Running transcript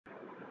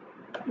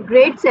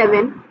Grade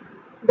 7,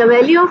 The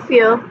Valley of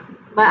Fear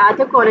by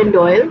Arthur Conan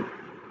Doyle,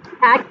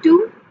 Act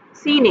 2,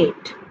 Scene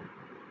 8.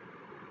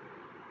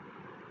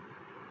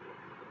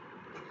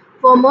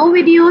 For more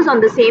videos on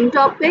the same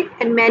topic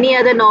and many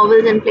other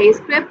novels and play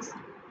scripts,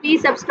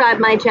 please subscribe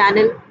my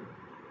channel,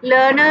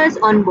 Learners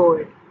on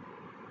Board.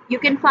 You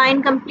can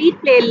find complete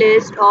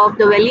playlist of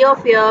The Valley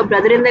of Fear,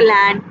 Brother in the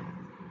Land,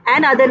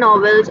 and other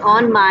novels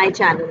on my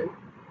channel.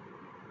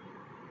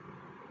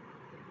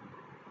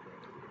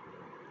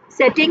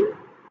 Setting: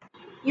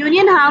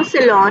 Union House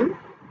Salon,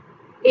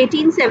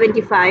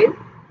 1875,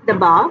 The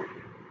Bar.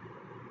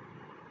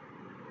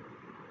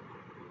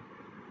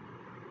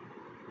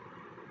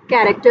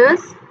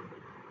 Characters: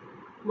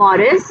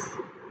 Morris,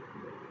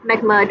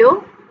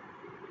 McMurdo,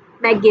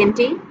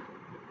 McGinty,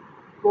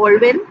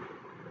 Baldwin.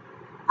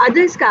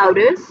 Other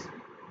Scouters: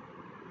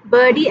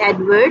 Birdie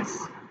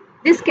Edwards.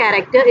 This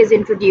character is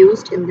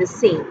introduced in this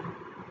scene.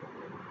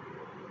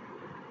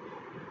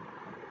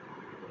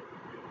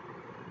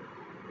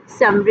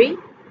 Summary: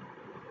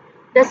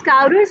 The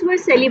Scouters were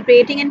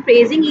celebrating and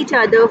praising each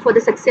other for the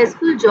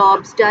successful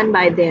jobs done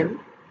by them,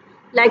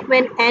 like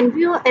when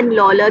Andrew and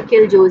Lawler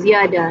killed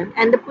Josiah Dunn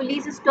and the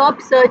police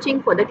stopped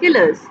searching for the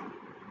killers.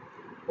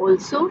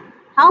 Also,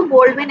 how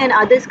Baldwin and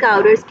other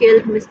Scouters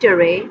killed Mr.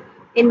 Ray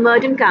in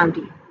Merton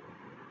County.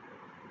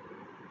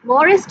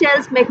 Morris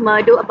tells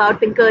McMurdo about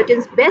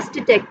Pinkerton's best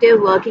detective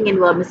working in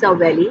Vermissa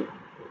Valley,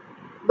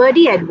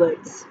 Birdie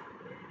Edwards.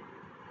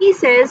 He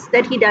says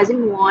that he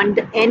doesn't want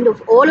the end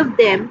of all of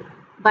them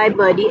by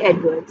Birdie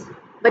Edwards,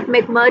 but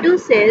McMurdo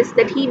says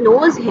that he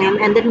knows him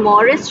and that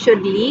Morris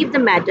should leave the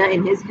matter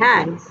in his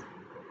hands.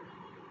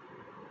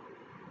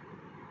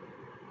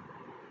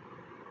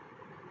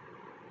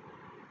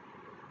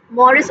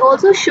 Morris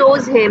also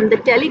shows him the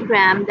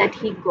telegram that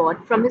he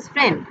got from his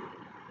friend,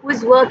 who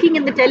is working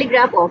in the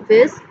telegraph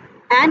office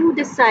and who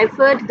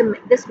deciphered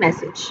this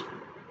message.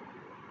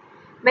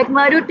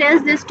 McMurdo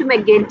tells this to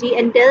McGinty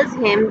and tells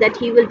him that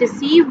he will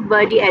deceive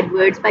Birdie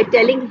Edwards by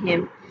telling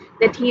him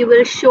that he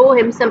will show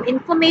him some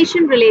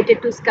information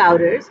related to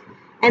Scouters,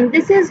 and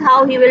this is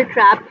how he will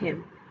trap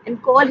him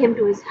and call him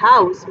to his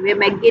house where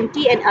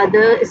McGinty and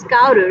other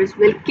Scouters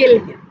will kill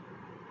him.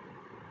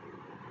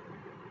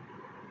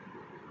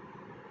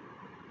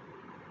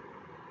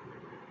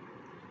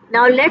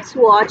 Now let's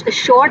watch a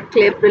short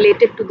clip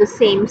related to the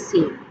same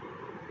scene.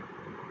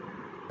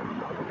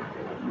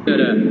 That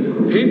a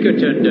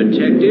Pinkerton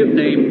detective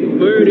named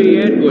Birdie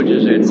Edwards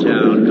is in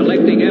town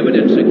collecting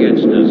evidence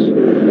against us.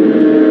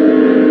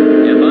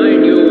 If I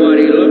knew what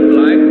he looked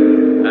like,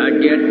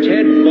 I'd get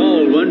Ted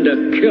Baldwin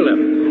to kill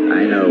him.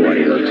 I know what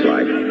he looks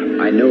like.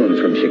 I knew him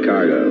from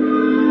Chicago.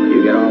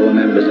 You get all the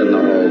members in the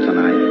hall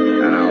tonight,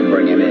 and I'll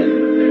bring him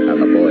in,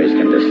 and the boys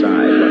can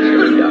decide what's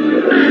to be done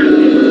with him.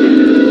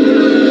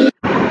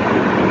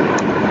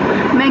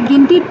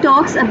 McGinty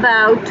talks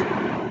about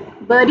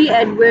Birdie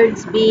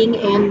Edwards being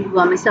in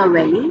Vermissa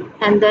Valley,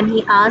 and then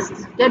he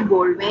asks Ted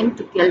Baldwin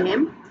to kill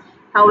him.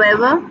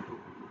 However,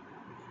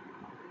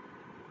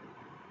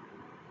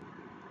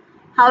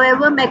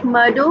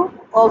 McMurdo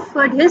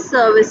offered his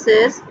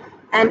services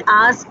and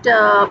asked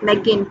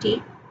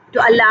McGinty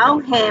to allow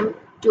him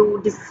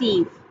to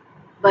deceive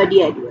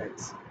Birdie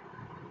Edwards.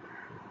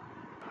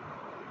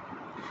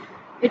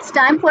 It's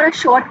time for a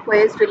short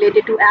quiz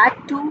related to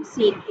Act 2,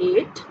 Scene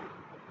 8.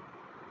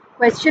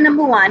 Question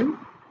number 1.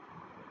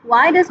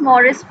 Why does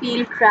Morris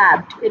feel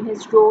trapped in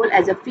his role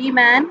as a free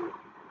man?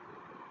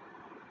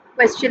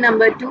 Question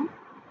number 2.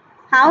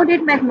 How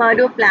did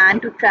McMurdo plan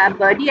to trap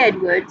Birdie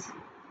Edwards?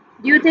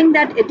 Do you think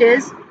that it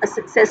is a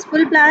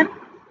successful plan?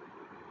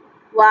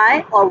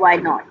 Why or why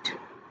not?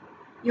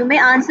 You may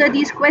answer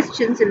these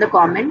questions in the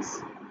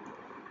comments.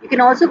 You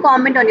can also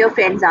comment on your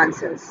friends'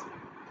 answers.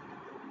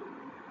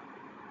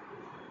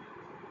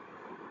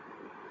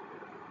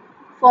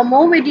 For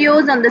more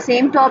videos on the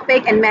same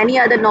topic and many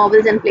other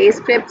novels and play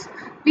scripts,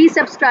 please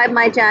subscribe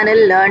my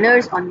channel,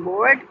 Learners on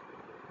Board.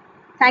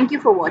 Thank you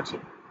for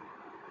watching.